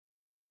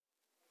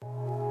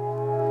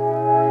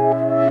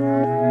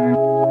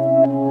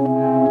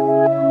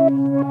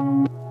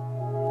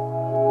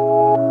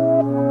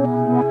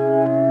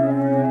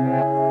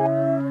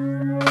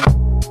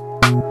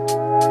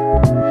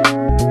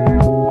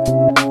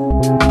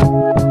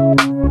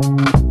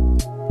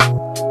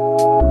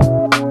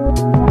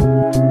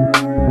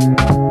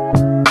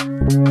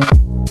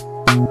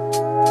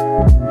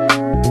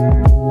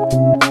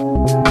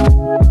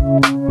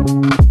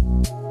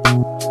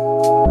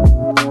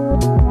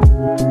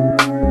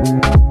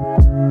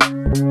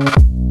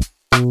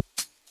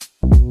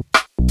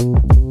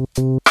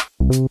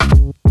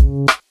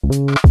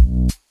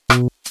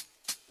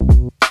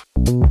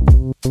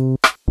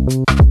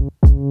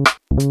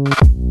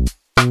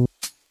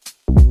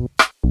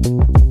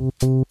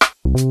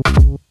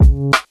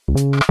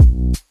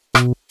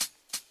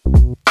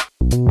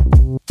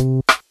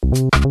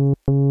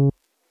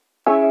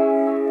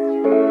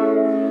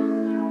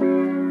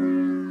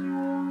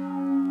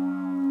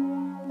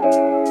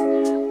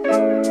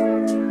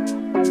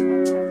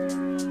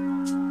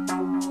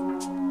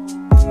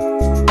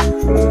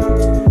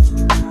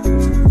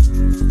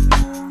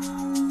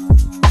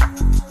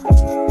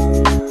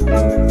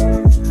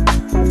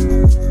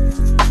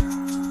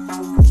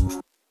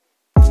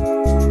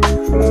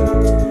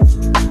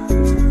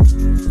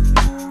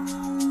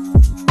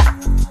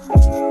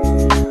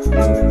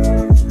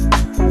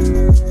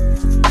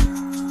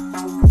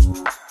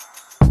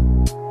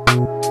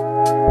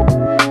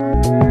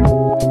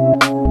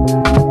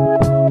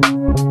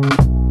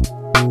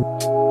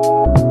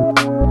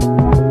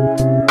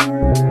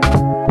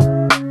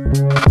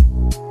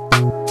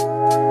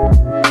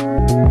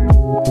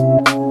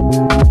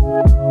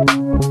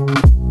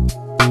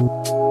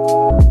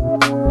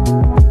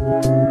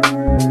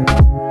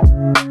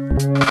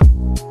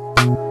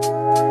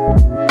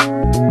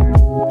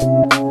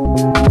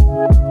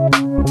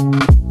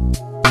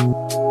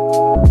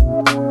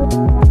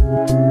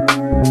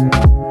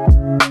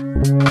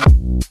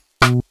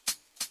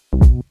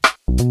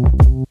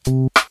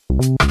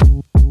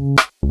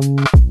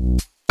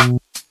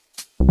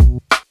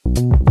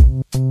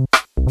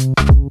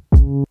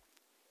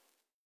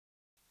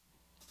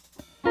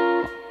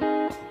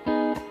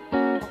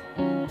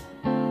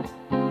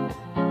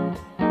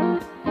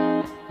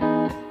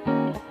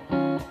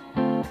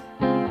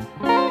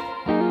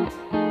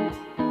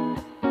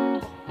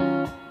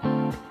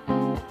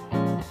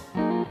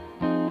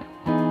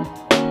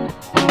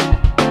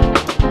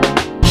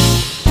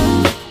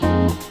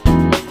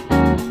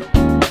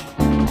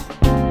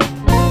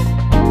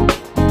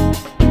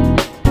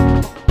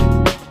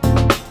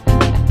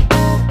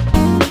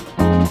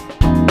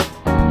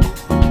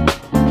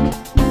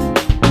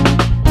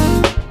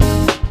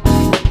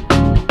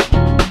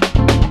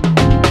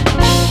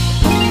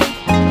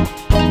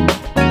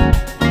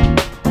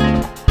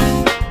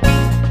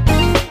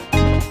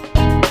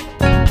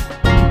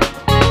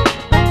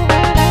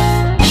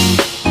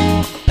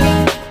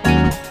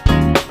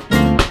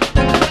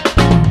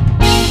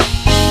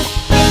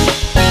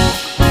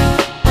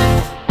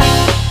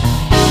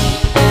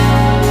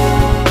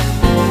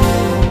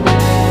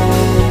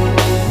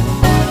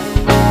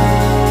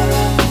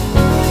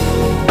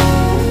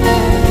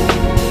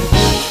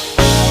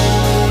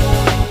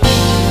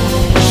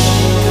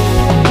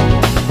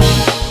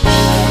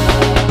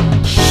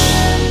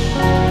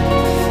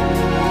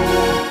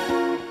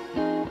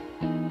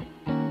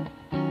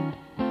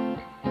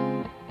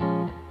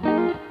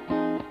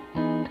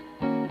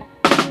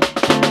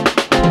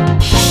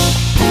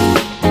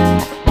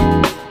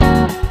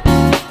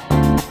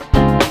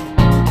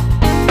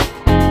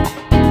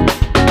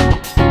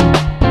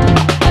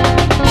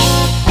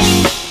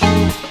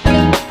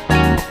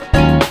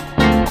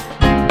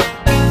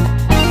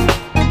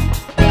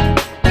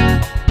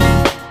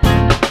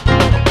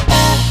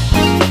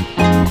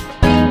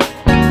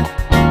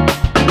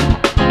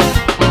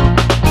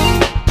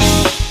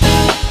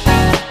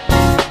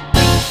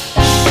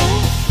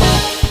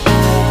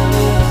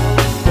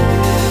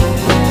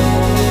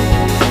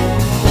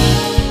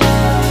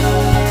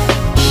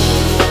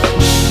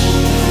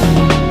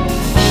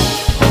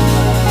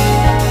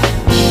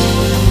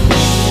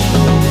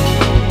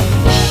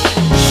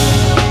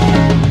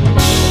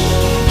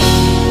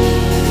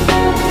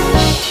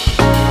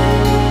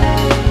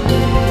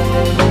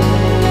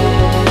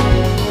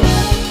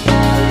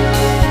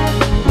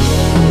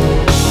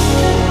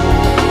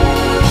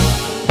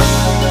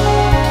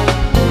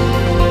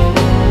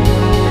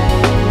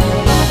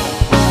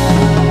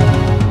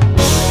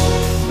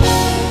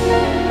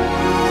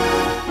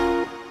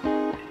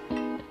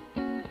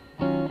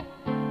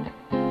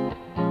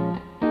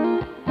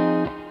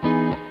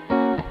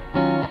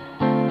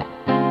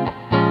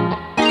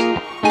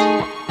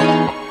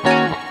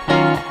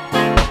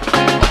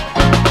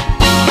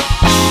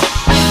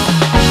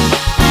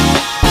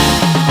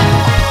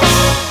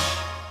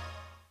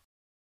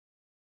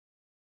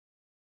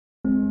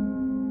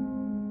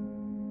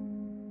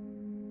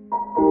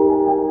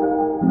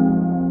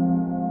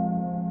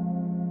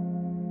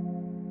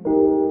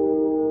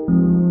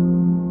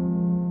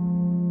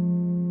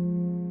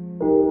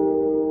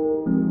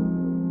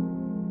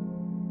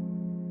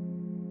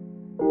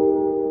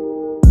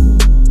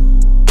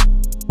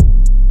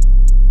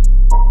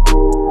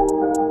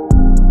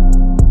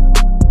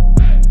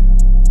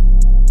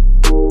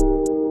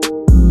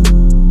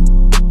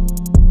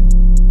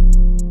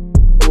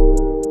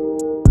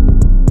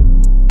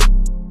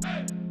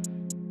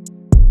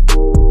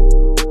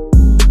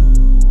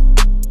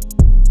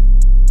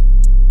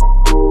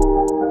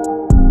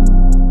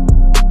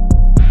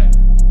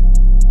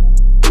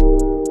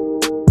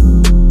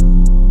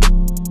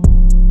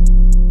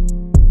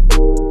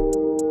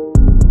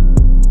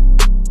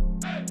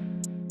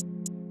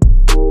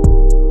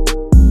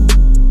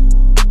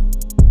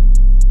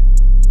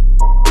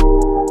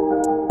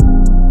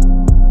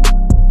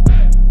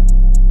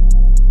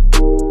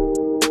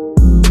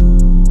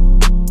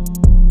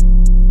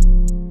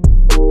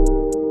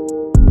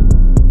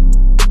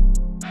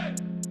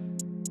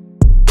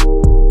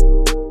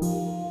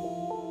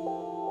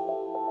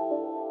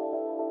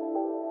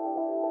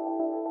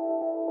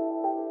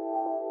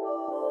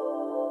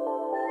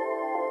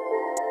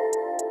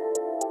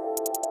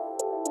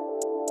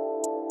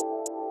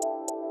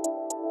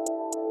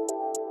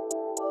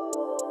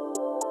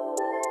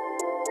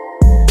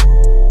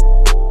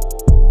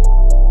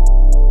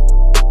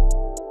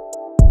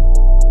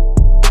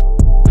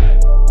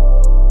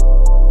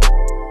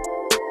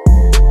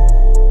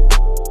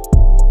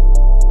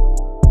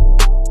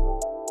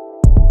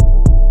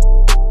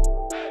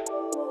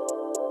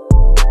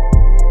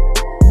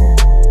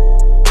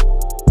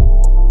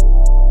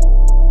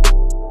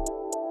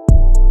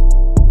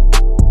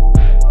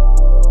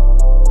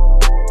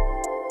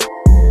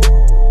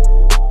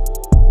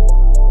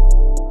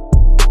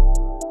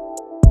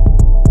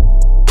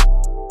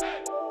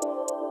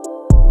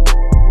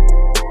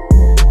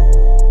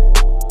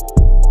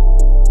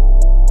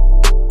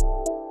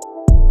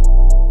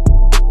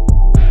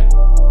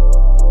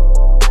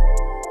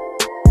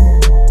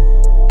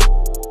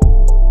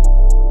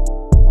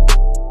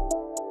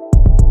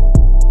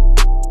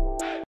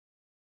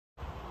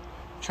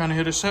Trying to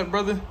hit a set,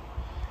 brother?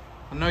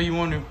 I know you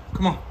want to.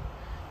 Come on.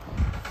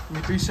 Give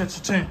me 3 sets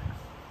of 10.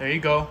 There you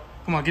go.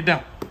 Come on, get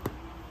down.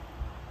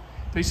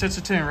 3 sets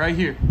of 10 right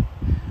here.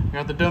 I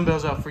got the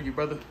dumbbells out for you,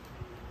 brother.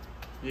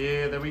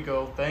 Yeah, there we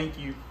go. Thank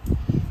you.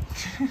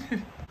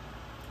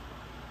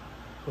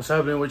 What's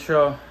happening with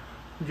y'all?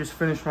 Just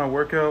finished my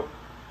workout.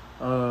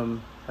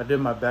 I did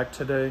my back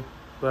today,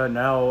 but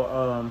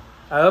now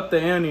I upped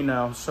the ante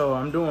now. So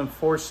I'm doing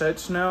 4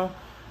 sets now.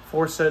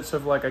 4 sets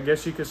of, like, I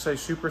guess you could say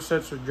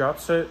supersets or drop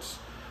sets.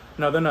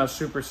 No, they're not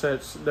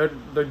supersets.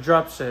 They're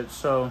drop sets.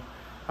 So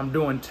I'm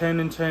doing 10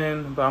 and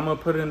 10, but I'm gonna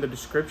put it in the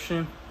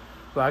description.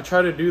 But I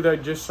try to do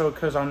that just so,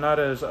 cause I'm not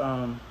as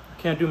I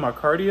can't do my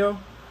cardio.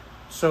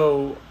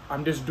 So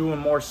I'm just doing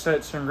more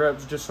sets and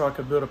reps just so I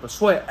could build up a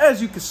sweat. As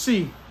you can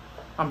see,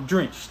 I'm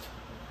drenched.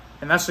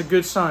 And that's a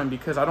good sign,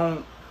 because I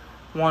don't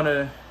want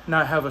to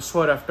not have a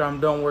sweat after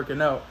I'm done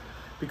working out,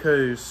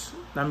 because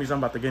that means I'm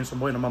about to gain some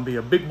weight. I'm going to be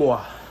a big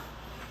boy.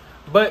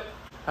 But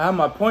I have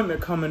my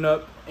appointment coming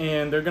up,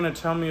 and they're going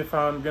to tell me if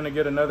I'm going to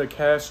get another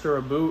cast or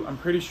a boot. I'm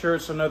pretty sure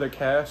it's another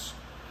cast,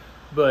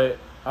 but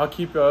I'll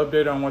keep you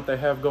updated on what they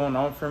have going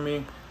on for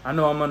me. I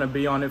know I'm going to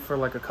be on it for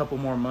like a couple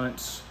more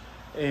months,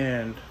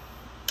 and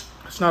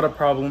it's not a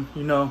problem.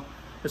 You know,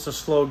 it's a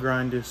slow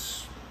grind.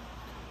 It's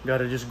got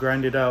to just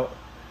grind it out.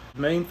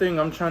 The main thing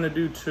I'm trying to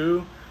do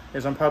too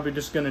is I'm probably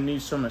just going to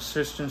need some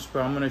assistance, but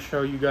I'm going to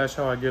show you guys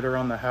how I get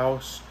around the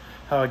house,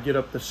 how I get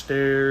up the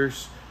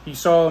stairs. You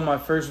saw in my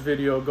first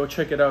video, go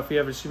check it out if you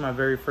haven't seen my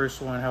very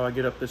first one, how I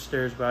get up the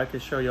stairs, but I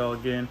can show y'all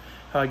again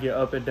how I get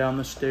up and down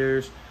the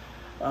stairs.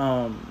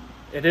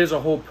 It is a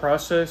whole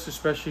process,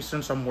 especially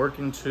since I'm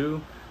working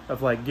too,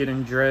 of like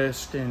getting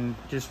dressed and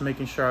just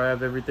making sure I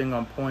have everything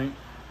on point.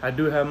 I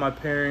do have my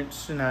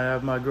parents and I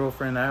have my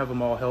girlfriend. I have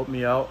them all help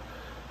me out,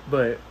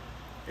 but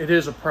it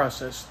is a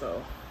process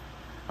though.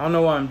 I don't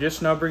know why I'm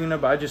just now bringing it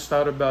up, but I just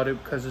thought about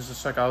it because it's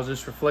just like I was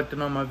just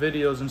reflecting on my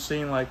videos and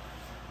seeing like,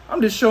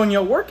 I'm just showing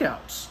y'all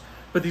workouts.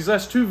 But these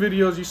last 2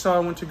 videos you saw, I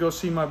went to go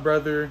see my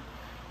brother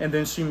and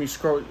then see me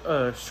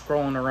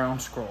scrolling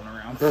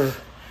around.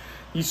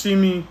 You see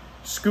me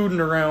scooting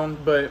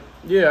around, but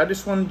yeah, I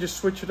just want to just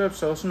switch it up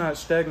so it's not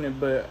stagnant.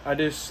 But I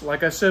just,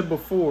 like I said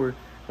before,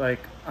 like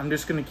I'm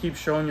just going to keep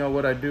showing y'all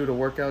what I do to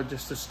work out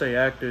just to stay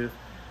active.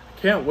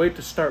 Can't wait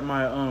to start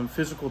my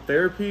physical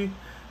therapy,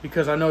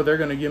 because I know they're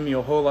going to give me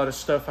a whole lot of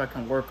stuff I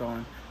can work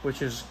on,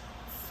 which is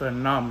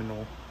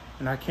phenomenal.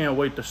 And I can't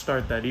wait to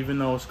start that, even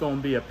though it's going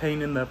to be a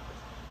pain in the...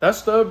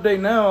 That's the update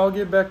now. I'll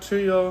get back to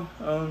y'all.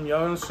 Y'all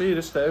going to see it.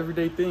 It's the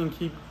everyday thing.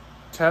 Keep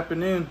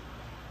tapping in,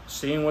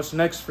 seeing what's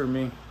next for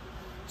me.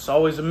 It's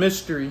always a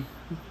mystery,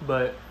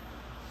 but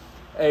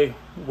hey,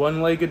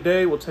 1 leg a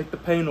day will take the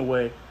pain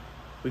away.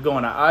 We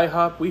going to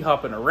IHOP, we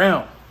hopping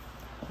around.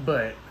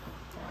 But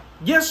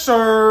yes,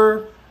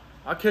 sir.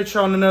 I'll catch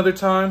y'all another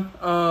time.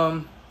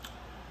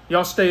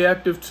 Y'all stay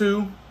active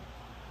too.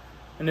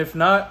 And if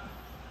not,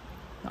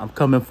 I'm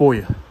coming for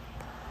you.